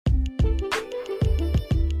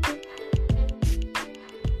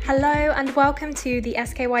Hello and welcome to the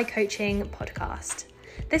SKY Coaching podcast.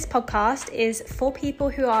 This podcast is for people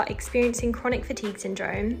who are experiencing chronic fatigue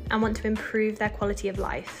syndrome and want to improve their quality of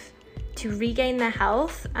life, to regain their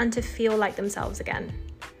health and to feel like themselves again.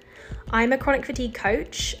 I'm a chronic fatigue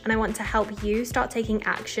coach and I want to help you start taking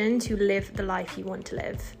action to live the life you want to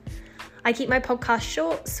live. I keep my podcast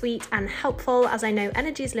short, sweet and helpful as I know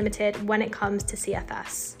energy is limited when it comes to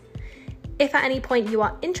CFS. If at any point you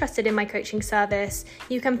are interested in my coaching service,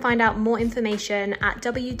 you can find out more information at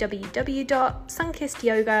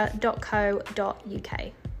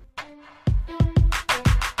www.sunkissedyoga.co.uk.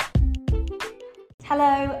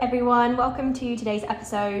 Hello everyone, welcome to today's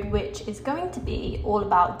episode, which is going to be all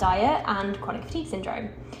about diet and chronic fatigue syndrome.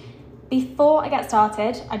 Before I get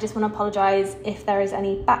started, I just want to apologise if there is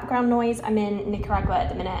any background noise. I'm in Nicaragua at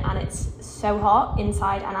the minute and it's so hot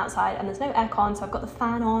inside and outside and there's no aircon, so I've got the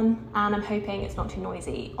fan on and I'm hoping it's not too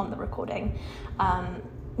noisy on the recording.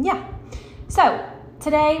 So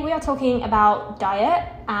today we are talking about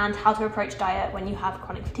diet and how to approach diet when you have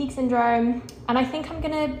chronic fatigue syndrome. And I think I'm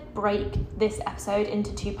going to break this episode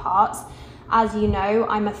into two parts. As you know,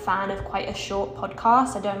 I'm a fan of quite a short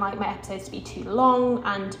podcast. I don't like my episodes to be too long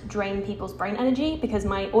and drain people's brain energy because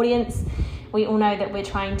my audience, we all know that we're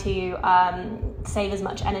trying to save as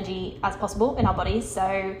much energy as possible in our bodies.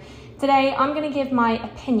 So today I'm going to give my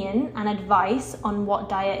opinion and advice on what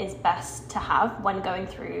diet is best to have when going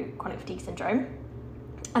through chronic fatigue syndrome.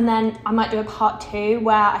 And then I might do a part two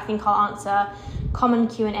where I think I'll answer common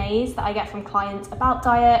Q&As that I get from clients about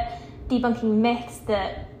diet, debunking myths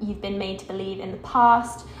that you've been made to believe in the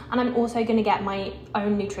past. And I'm also going to get my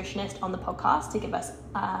own nutritionist on the podcast to give us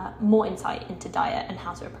more insight into diet and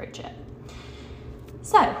how to approach it.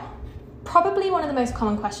 So probably one of the most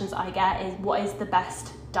common questions I get is, what is the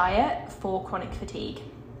best diet for chronic fatigue?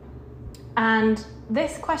 And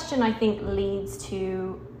this question, I think, leads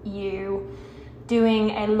to you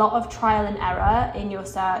doing a lot of trial and error in your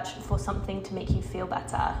search for something to make you feel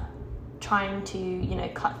better, trying to,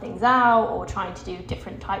 cut things out or trying to do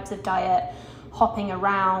different types of diet, hopping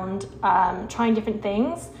around, trying different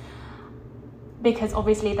things, because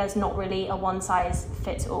obviously there's not really a one size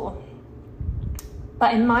fits all.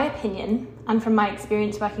 But in my opinion, and from my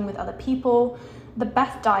experience working with other people, the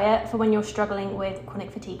best diet for when you're struggling with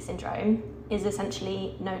chronic fatigue syndrome is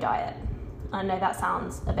essentially no diet. I know that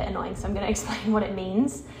sounds a bit annoying, so I'm going to explain what it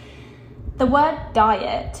means. The word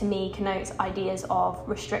diet to me connotes ideas of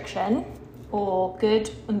restriction or good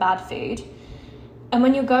and bad food. And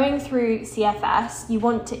when you're going through CFS, you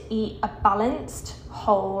want to eat a balanced,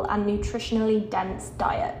 whole and nutritionally dense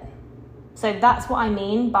diet. So that's what I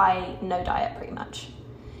mean by no diet pretty much.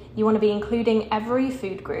 You want to be including every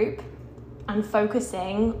food group and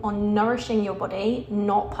focusing on nourishing your body,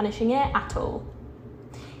 not punishing it at all.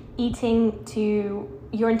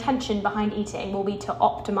 Your intention behind eating will be to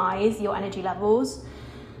optimize your energy levels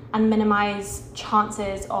and minimize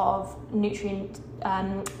chances of nutrient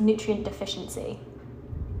deficiency.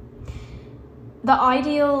 The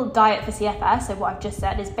ideal diet for CFS, so what I've just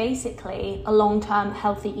said, is basically a long-term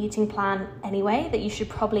healthy eating plan anyway that you should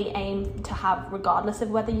probably aim to have regardless of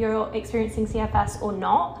whether you're experiencing CFS or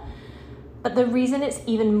not. But the reason it's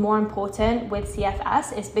even more important with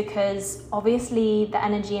CFS is because obviously the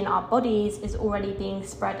energy in our bodies is already being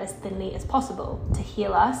spread as thinly as possible to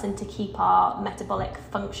heal us and to keep our metabolic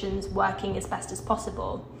functions working as best as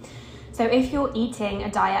possible. So if you're eating a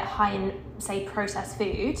diet high in, say, processed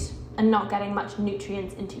food and not getting much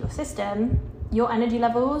nutrients into your system, your energy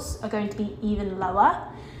levels are going to be even lower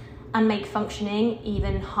and make functioning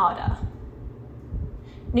even harder.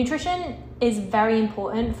 Nutrition is very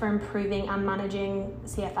important for improving and managing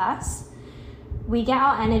CFS. We get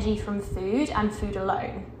our energy from food and food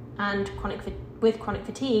alone. And with chronic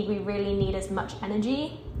fatigue, we really need as much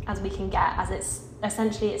energy as we can get, as it's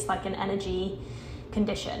like an energy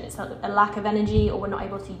condition. It's a lack of energy, or we're not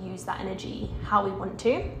able to use that energy how we want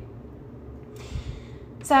to.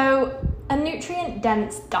 So a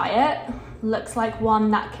nutrient-dense diet looks like one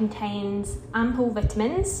that contains ample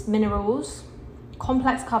vitamins, minerals,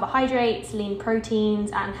 complex carbohydrates, lean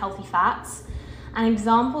proteins, and healthy fats. And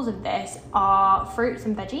examples of this are fruits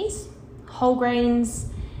and veggies, whole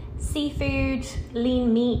grains, seafood,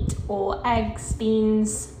 lean meat or eggs,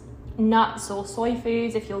 beans, nuts or soy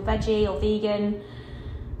foods if you're veggie or vegan.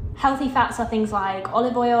 Healthy fats are things like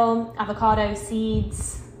olive oil, avocado,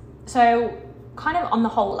 seeds. So kind of on the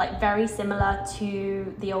whole, like very similar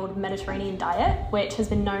to the old Mediterranean diet, which has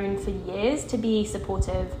been known for years to be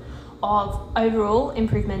supportive of overall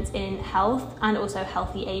improvements in health and also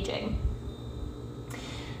healthy aging.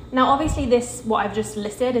 Now, obviously what I've just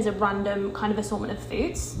listed is a random kind of assortment of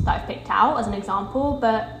foods that I've picked out as an example,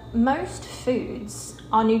 but most foods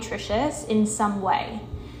are nutritious in some way,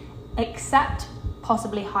 except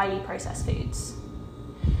possibly highly processed foods.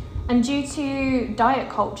 And due to diet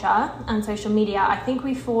culture and social media, I think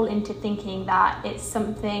we fall into thinking that if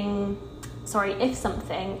something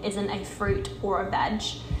isn't a fruit or a veg,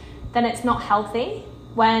 then it's not healthy,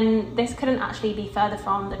 when this couldn't actually be further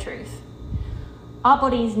from the truth. Our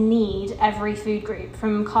bodies need every food group,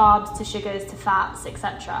 from carbs to sugars to fats,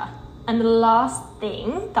 etc. And the last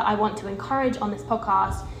thing that I want to encourage on this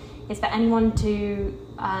podcast is for anyone to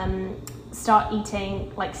start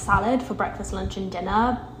eating like salad for breakfast, lunch and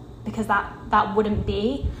dinner, because that wouldn't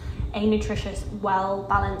be a nutritious,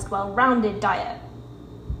 well-balanced, well-rounded diet.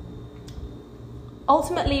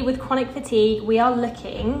 Ultimately, with chronic fatigue, we are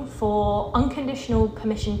looking for unconditional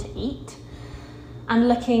permission to eat and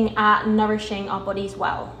looking at nourishing our bodies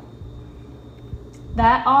well.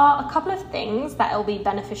 There are a couple of things that will be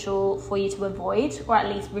beneficial for you to avoid, or at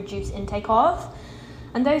least reduce intake of.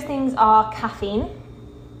 And those things are caffeine,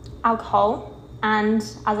 alcohol, and,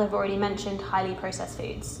 as I've already mentioned, highly processed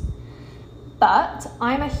foods. But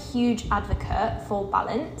I'm a huge advocate for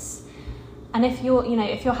balance. And if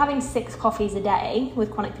you're having 6 coffees a day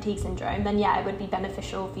with chronic fatigue syndrome, then yeah, it would be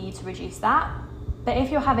beneficial for you to reduce that. But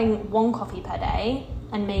if you're having 1 coffee per day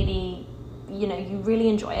and maybe, you really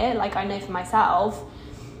enjoy it, like I know for myself,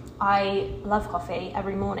 I love coffee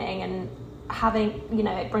every morning, and having,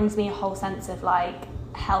 it brings me a whole sense of like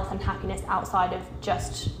health and happiness outside of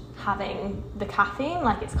just having the caffeine.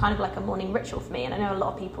 Like it's kind of like a morning ritual for me, and I know a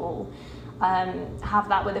lot of people have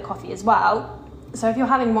that with a coffee as well. So if you're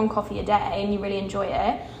having 1 coffee a day and you really enjoy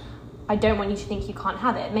it, I don't want you to think you can't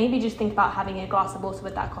have it. Maybe just think about having a glass of water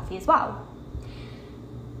with that coffee as well.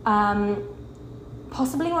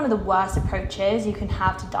 Possibly one of the worst approaches you can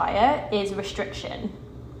have to diet is restriction,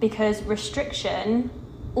 because restriction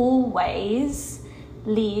always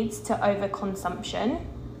leads to overconsumption,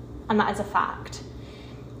 and that is a fact.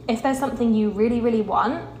 If there's something you really, really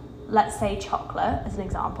want, let's say chocolate as an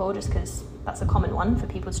example, just because that's a common one for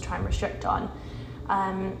people to try and restrict on.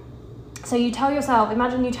 So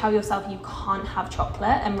imagine you tell yourself you can't have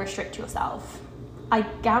chocolate and restrict yourself. I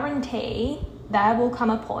guarantee there will come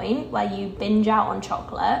a point where you binge out on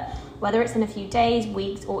chocolate, whether it's in a few days,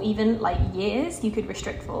 weeks, or even like years you could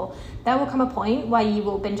restrict for. There will come a point where you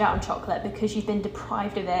will binge out on chocolate because you've been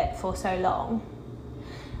deprived of it for so long.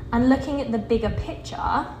 And looking at the bigger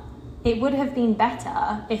picture, it would have been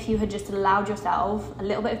better if you had just allowed yourself a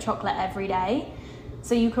little bit of chocolate every day,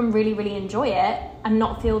 so you can really, really enjoy it and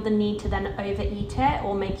not feel the need to then overeat it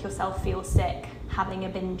or make yourself feel sick having a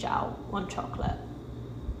binge out on chocolate.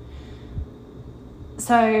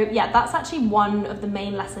 So yeah, that's actually one of the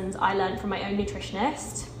main lessons I learned from my own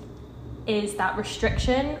nutritionist, is that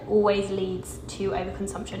restriction always leads to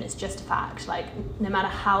overconsumption. It's just a fact. Like no matter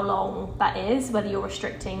how long that is, whether you're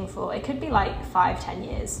restricting for, it could be like 5-10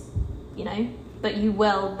 years, but you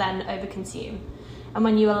will then overconsume. And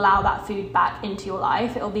when you allow that food back into your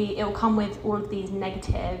life, it'll come with all of these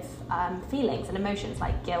negative feelings and emotions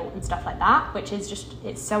like guilt and stuff like that, which is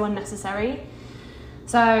it's so unnecessary.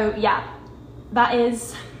 So yeah, that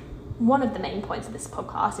is one of the main points of this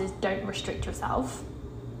podcast, is don't restrict yourself.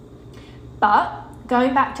 But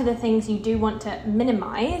going back to the things you do want to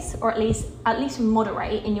minimize, or at least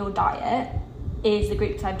moderate in your diet, is the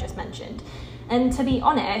groups I've just mentioned. And to be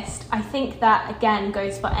honest, I think that again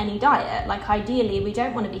goes for any diet. Like ideally, we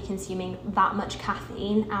don't want to be consuming that much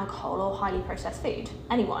caffeine, alcohol, or highly processed food.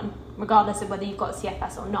 Anyone, regardless of whether you've got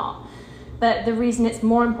CFS or not. But the reason it's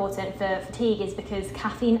more important for fatigue is because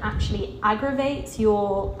caffeine actually aggravates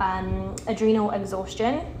your adrenal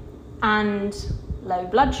exhaustion and low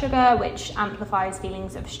blood sugar, which amplifies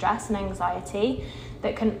feelings of stress and anxiety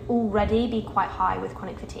that can already be quite high with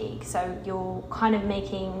chronic fatigue. So you're kind of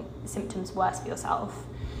making symptoms worse for yourself.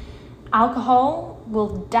 Alcohol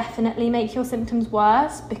will definitely make your symptoms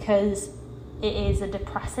worse because it is a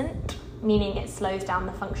depressant, meaning it slows down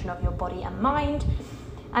the function of your body and mind.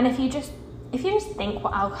 And if you just think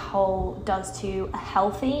what alcohol does to a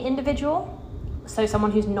healthy individual, so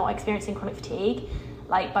someone who's not experiencing chronic fatigue,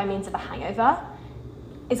 like by means of a hangover,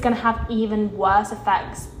 it's going to have even worse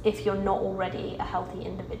effects if you're not already a healthy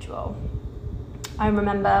individual. I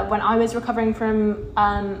remember when I was recovering from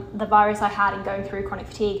the virus I had and going through chronic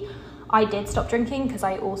fatigue, I did stop drinking because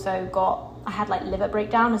I had like liver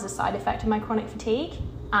breakdown as a side effect of my chronic fatigue,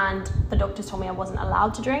 and the doctors told me I wasn't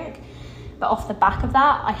allowed to drink. But off the back of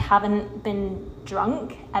that, I haven't been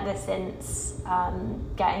drunk ever since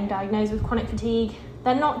getting diagnosed with chronic fatigue.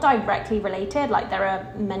 They're not directly related, like there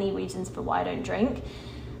are many reasons for why I don't drink,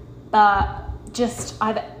 but just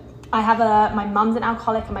my mum's an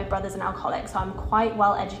alcoholic and my brother's an alcoholic, so I'm quite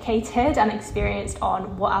well educated and experienced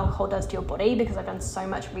on what alcohol does to your body because I've done so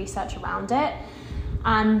much research around it,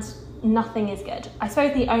 and nothing is good. I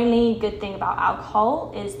suppose the only good thing about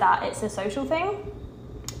alcohol is that it's a social thing,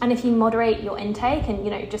 and if you moderate your intake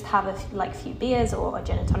and just have a few beers or a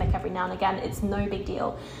gin and tonic every now and again, it's no big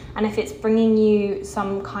deal. And if it's bringing you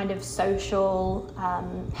some kind of social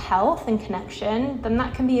health and connection, then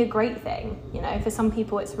that can be a great thing. For some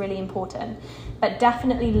people it's really important, but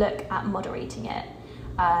definitely look at moderating it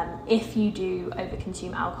if you do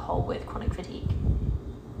overconsume alcohol with chronic fatigue.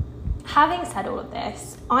 Having said all of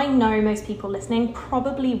this, I know most people listening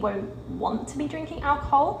probably won't want to be drinking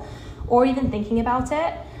alcohol or even thinking about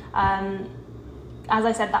it. As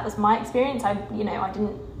I said, that was my experience.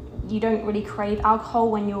 You don't really crave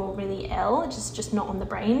alcohol when you're really ill. It's just not on the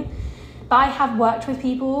brain. But I have worked with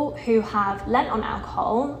people who have lent on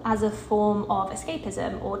alcohol as a form of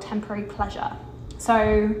escapism or temporary pleasure.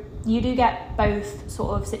 So you do get both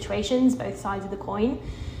sort of situations, both sides of the coin.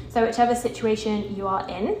 So whichever situation you are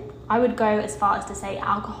in, I would go as far as to say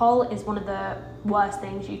alcohol is one of the worst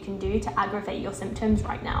things you can do to aggravate your symptoms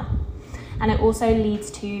right now. And it also leads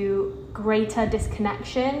to greater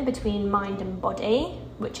disconnection between mind and body,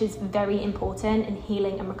 which is very important in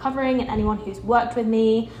healing and recovering. And anyone who's worked with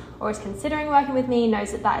me or is considering working with me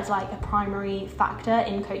knows that is like a primary factor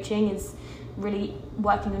in coaching, is really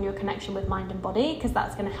working on your connection with mind and body, because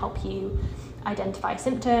that's going to help you identify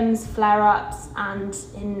symptoms, flare-ups, and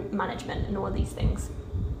in management and all of these things.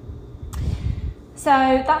 So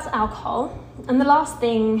that's alcohol. And the last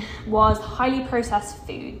thing was highly processed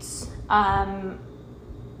foods.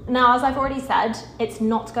 Now, as I've already said, it's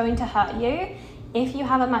not going to hurt you if you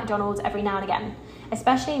have a McDonald's every now and again,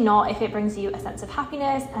 especially not if it brings you a sense of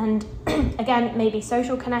happiness and again, maybe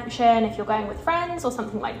social connection if you're going with friends or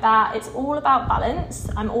something like that. It's all about balance.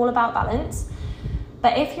 I'm all about balance.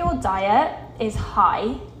 But if your diet is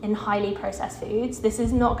high in highly processed foods, this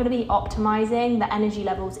is not going to be optimizing the energy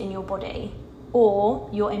levels in your body or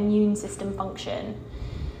your immune system function.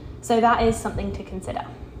 So that is something to consider.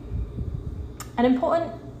 An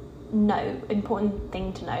important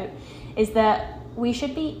thing to note is that we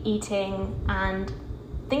should be eating and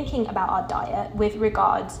thinking about our diet with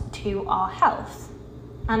regards to our health.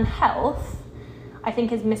 And health, I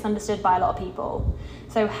think, is misunderstood by a lot of people.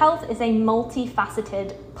 So health is a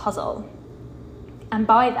multifaceted puzzle. And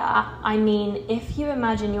by that, I mean, if you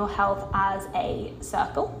imagine your health as a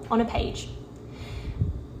circle on a page,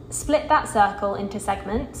 split that circle into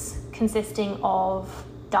segments consisting of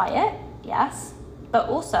diet, yes, but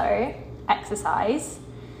also exercise,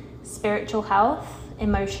 spiritual health,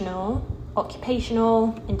 emotional,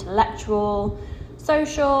 occupational, intellectual,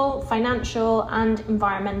 social, financial, and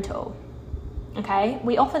environmental. Okay,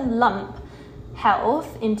 we often lump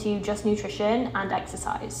health into just nutrition and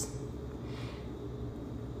exercise.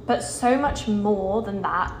 But so much more than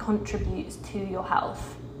that contributes to your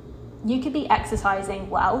health. You could be exercising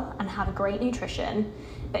well and have great nutrition,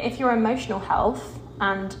 but if your emotional health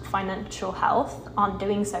and financial health aren't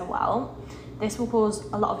doing so well, this will cause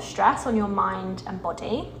a lot of stress on your mind and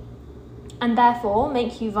body, and therefore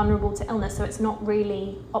make you vulnerable to illness, so it's not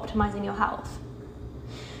really optimizing your health.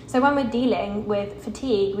 So when we're dealing with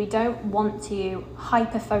fatigue, we don't want to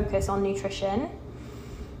hyper-focus on nutrition.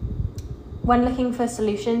 When looking for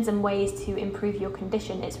solutions and ways to improve your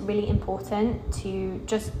condition, it's really important to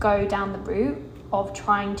just go down the route of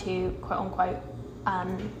trying to, quote unquote,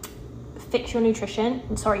 fix your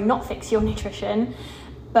nutrition. Sorry, not fix your nutrition,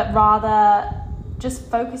 but rather just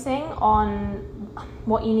focusing on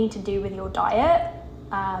what you need to do with your diet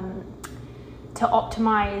to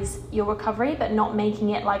optimize your recovery, but not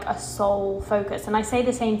making it like a sole focus. And I say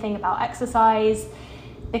the same thing about exercise,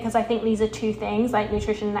 because I think these are two things, like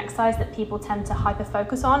nutrition and exercise, that people tend to hyper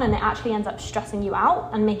focus on, and it actually ends up stressing you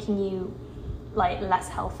out and making you like less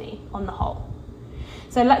healthy on the whole.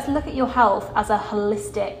 So let's look at your health as a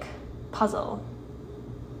holistic puzzle.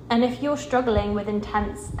 And if you're struggling with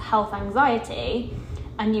intense health anxiety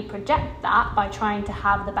and you project that by trying to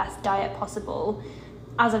have the best diet possible,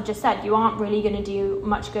 as I've just said, you aren't really going to do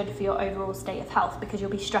much good for your overall state of health because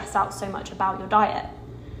you'll be stressed out so much about your diet.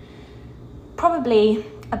 Probably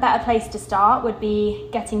a better place to start would be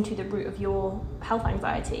getting to the root of your health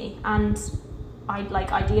anxiety and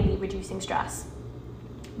ideally reducing stress.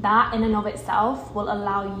 That in and of itself will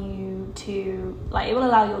allow you to, it will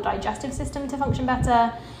allow your digestive system to function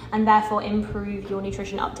better and therefore improve your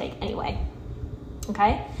nutrition uptake anyway.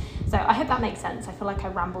 Okay, so I hope that makes sense. I feel like I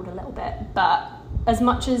rambled a little bit, but as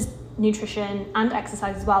much as nutrition and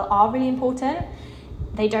exercise as well are really important,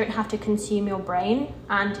 they don't have to consume your brain.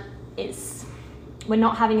 And we're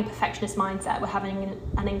not having a perfectionist mindset, we're having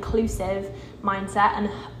an inclusive mindset and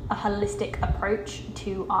a holistic approach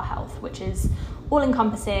to our health, which is all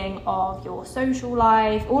encompassing of your social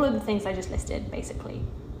life, all of the things I just listed, basically.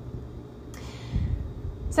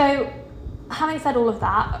 So having said all of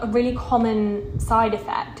that, a really common side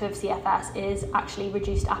effect of CFS is actually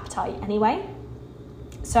reduced appetite anyway.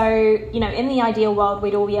 So, in the ideal world,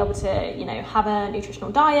 we'd all be able to, have a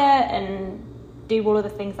nutritional diet and do all of the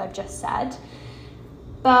things I've just said.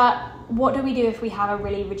 But what do we do if we have a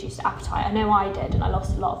really reduced appetite? I know I did, and I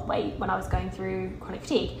lost a lot of weight when I was going through chronic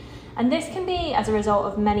fatigue. And this can be as a result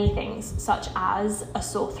of many things, such as a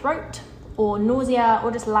sore throat or nausea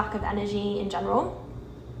or just lack of energy in general.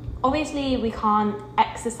 Obviously, we can't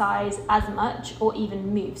exercise as much or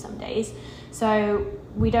even move some days, so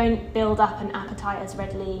we don't build up an appetite as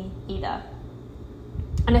readily either.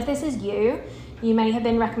 And if this is you may have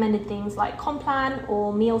been recommended things like Complan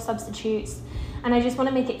or meal substitutes. And I just want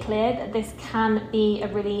to make it clear that this can be a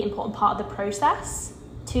really important part of the process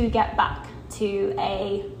to get back to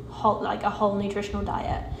a whole nutritional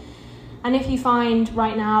diet. And if you find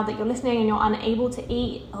right now that you're listening and you're unable to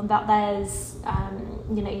eat, or that there's,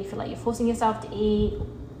 you feel like you're forcing yourself to eat,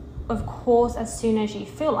 of course, as soon as you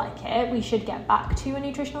feel like it, we should get back to a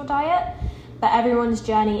nutritional diet. But everyone's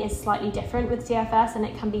journey is slightly different with CFS, and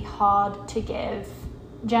it can be hard to give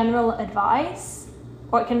general advice,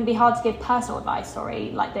 or it can be hard to give personal advice,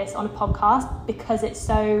 like this on a podcast, because it's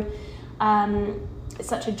such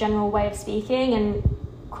a general way of speaking, and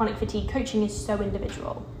chronic fatigue coaching is so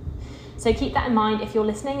individual. So keep that in mind if you're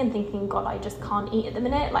listening and thinking, God, I just can't eat at the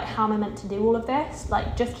minute. Like, how am I meant to do all of this?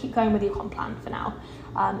 Like, just keep going with your Complan for now,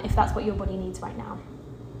 if that's what your body needs right now.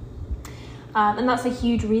 And that's a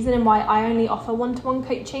huge reason and why I only offer one-to-one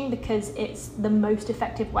coaching, because it's the most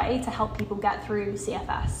effective way to help people get through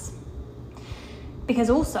CFS.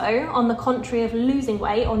 Because also, on the contrary of losing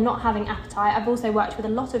weight or not having appetite, I've also worked with a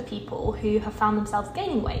lot of people who have found themselves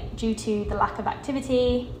gaining weight due to the lack of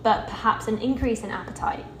activity, but perhaps an increase in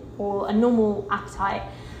appetite or a normal appetite,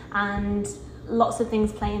 and lots of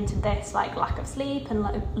things play into this, like lack of sleep and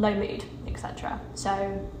low mood, etc.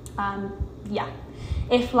 So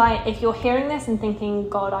if you're hearing this and thinking,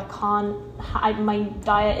 God, my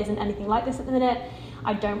diet isn't anything like this at the minute,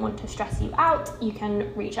 I don't want to stress you out, you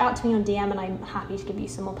can reach out to me on DM and I'm happy to give you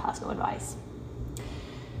some more personal advice.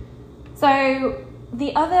 So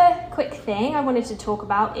the other quick thing I wanted to talk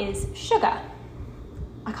about is sugar.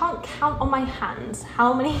 I can't count on my hands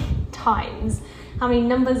how many times, how many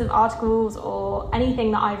numbers of articles or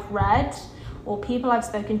anything that I've read or people I've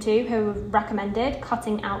spoken to who have recommended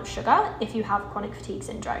cutting out sugar if you have chronic fatigue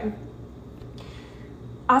syndrome.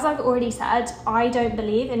 As I've already said, I don't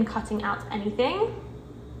believe in cutting out anything.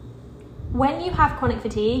 When you have chronic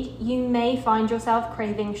fatigue, you may find yourself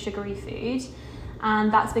craving sugary food,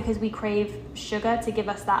 and that's because we crave sugar to give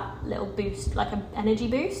us that little boost, like an energy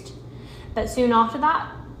boost. But soon after that,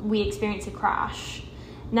 we experience a crash.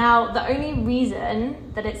 Now, the only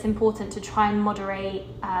reason that it's important to try and moderate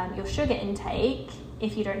your sugar intake,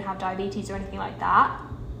 if you don't have diabetes or anything like that,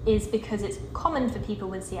 is because it's common for people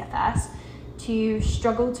with CFS to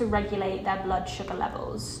struggle to regulate their blood sugar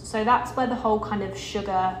levels. So that's where the whole kind of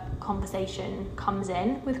sugar conversation comes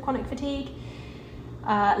in with chronic fatigue.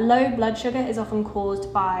 Low blood sugar is often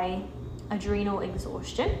caused by adrenal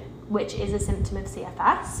exhaustion, which is a symptom of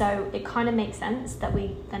CFS. So it kind of makes sense that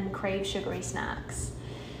we then crave sugary snacks.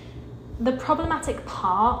 The problematic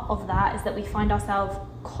part of that is that we find ourselves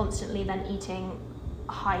constantly then eating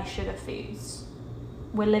high sugar foods.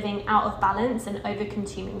 We're living out of balance and over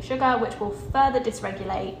consuming sugar, which will further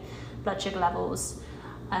dysregulate blood sugar levels.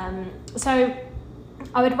 So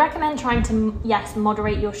I would recommend trying to, yes,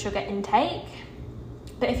 moderate your sugar intake,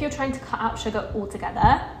 but if you're trying to cut out sugar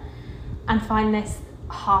altogether and find this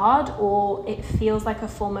hard or it feels like a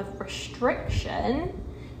form of restriction,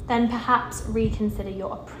 then perhaps reconsider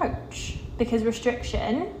your approach, because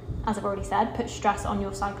restriction, as I've already said, puts stress on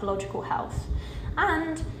your psychological health.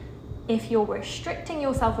 And if you're restricting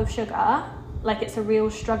yourself of sugar, like it's a real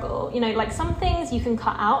struggle, like some things you can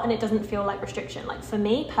cut out and it doesn't feel like restriction. Like for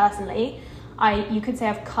me personally, you could say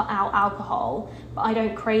I've cut out alcohol, but I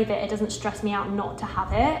don't crave it. It doesn't stress me out not to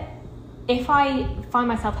have it. If I find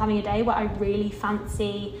myself having a day where I really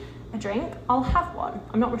fancy a drink, I'll have one.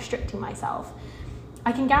 I'm not restricting myself.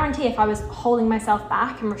 I can guarantee if I was holding myself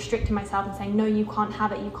back and restricting myself and saying, no, you can't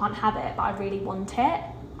have it, but I really want it,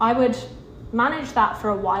 I would manage that for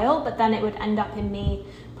a while, but then it would end up in me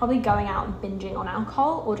probably going out and binging on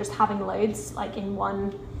alcohol or just having loads like in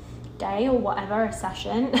one day or whatever, a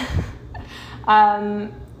session.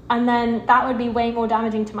 And then that would be way more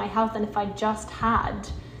damaging to my health than if I just had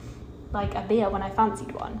like a beer when I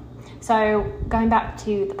fancied one. So going back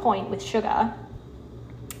to the point with sugar,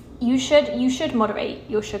 you should moderate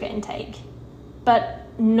your sugar intake, but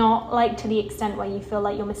not like to the extent where you feel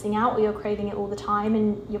like you're missing out or you're craving it all the time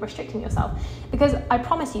and you're restricting yourself, because I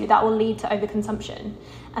promise you that will lead to overconsumption,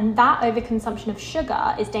 and that overconsumption of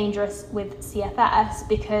sugar is dangerous with CFS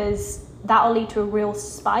because that will lead to a real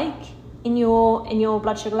spike in your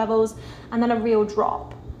blood sugar levels and then a real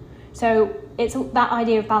drop. So it's that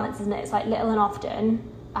idea of balance, isn't it? It's like little and often,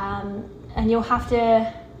 and you'll have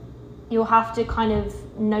to kind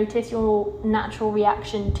of notice your natural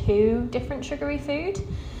reaction to different sugary food.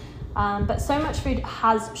 But so much food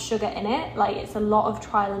has sugar in it, like it's a lot of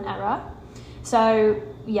trial and error. So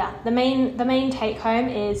yeah, the main take home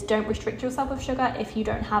is don't restrict yourself with sugar if you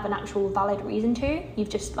don't have an actual valid reason to. You've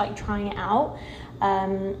just like trying it out.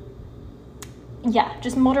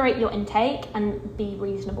 Just moderate your intake and be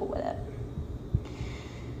reasonable with it.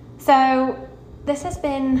 So this has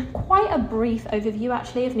been quite a brief overview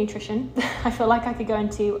actually of nutrition. I feel like I could go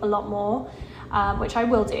into a lot more, which I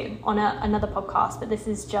will do on another podcast, but this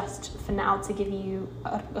is just for now to give you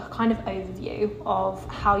a kind of overview of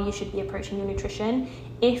how you should be approaching your nutrition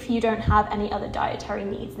if you don't have any other dietary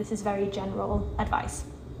needs. This is very general advice.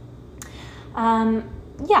 And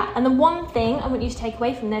the one thing I want you to take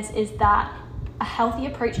away from this is that a healthy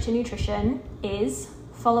approach to nutrition is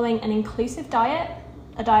following an inclusive diet,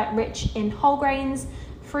 a diet rich in whole grains,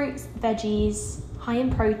 fruits, veggies, high in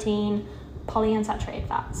protein, polyunsaturated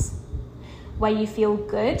fats, where you feel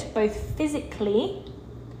good both physiologically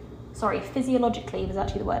was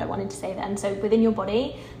actually the word I wanted to say then, so within your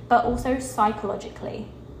body, but also psychologically,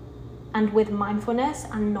 and with mindfulness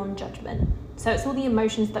and non-judgment. So it's all the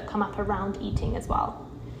emotions that come up around eating as well.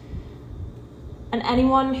 And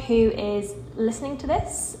anyone who is listening to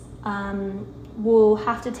this will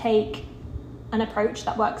have to take an approach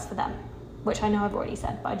that works for them, which I know I've already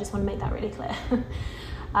said, but I just want to make that really clear.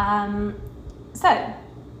 So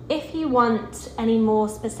if you want any more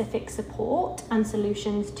specific support and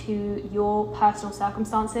solutions to your personal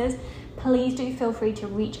circumstances, please do feel free to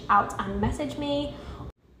reach out and message me.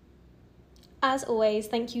 As always,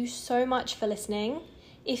 thank you so much for listening.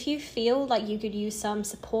 If you feel like you could use some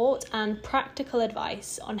support and practical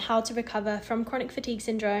advice on how to recover from chronic fatigue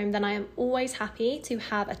syndrome, then I am always happy to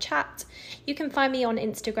have a chat. You can find me on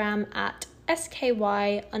Instagram at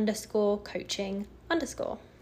sky_coaching_.